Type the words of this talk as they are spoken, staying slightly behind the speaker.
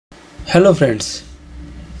Hello friends,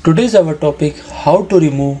 today's our topic how to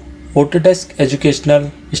remove Autodesk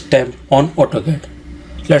educational stamp on AutoCAD.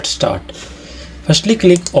 Let's start. Firstly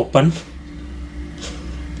click open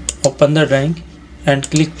the drawing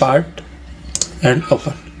and click part and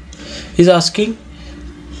open. Is asking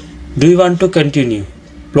do you want to continue?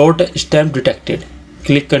 Plot stamp detected.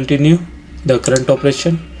 Click continue the current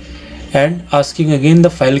operation and asking again the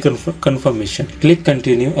file confirmation. Click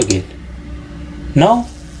continue again. Now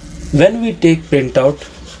when we take printout,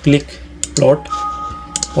 click plot,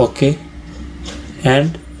 OK,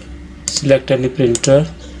 and select any printer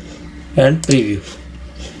and preview.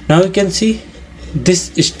 Now you can see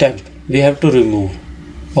this stamp we have to remove.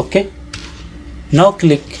 OK, now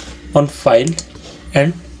click on file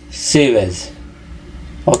and save as.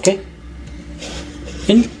 OK,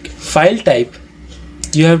 in file type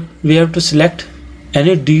we have to select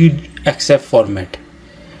any DXF format.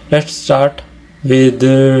 Let's start with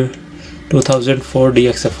 2004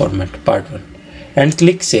 DXF format part 1 and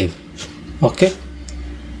click save. OK,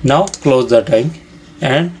 now close the drawing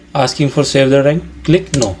and asking for save the drawing,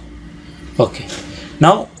 click no. OK,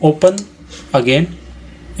 now open again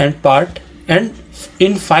and part and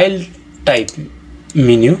in file type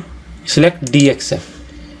menu select DXF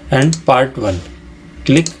and part 1,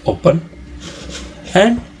 click open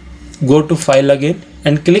and go to file again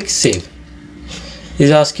and click save. Is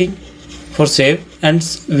asking for save and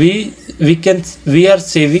we are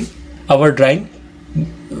saving our drawing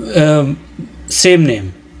same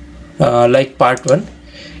name like part 1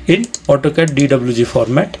 in AutoCAD DWG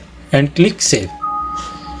format and click save.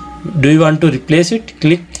 Do you want to replace it?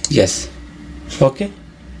 Click yes. OK,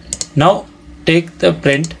 now take the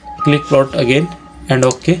print, click plot again and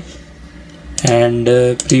OK, and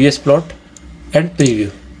previous plot and preview.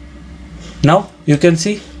 Now you can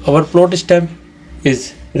see our plot stamp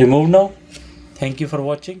is removed now. Thank you for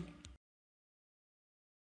watching.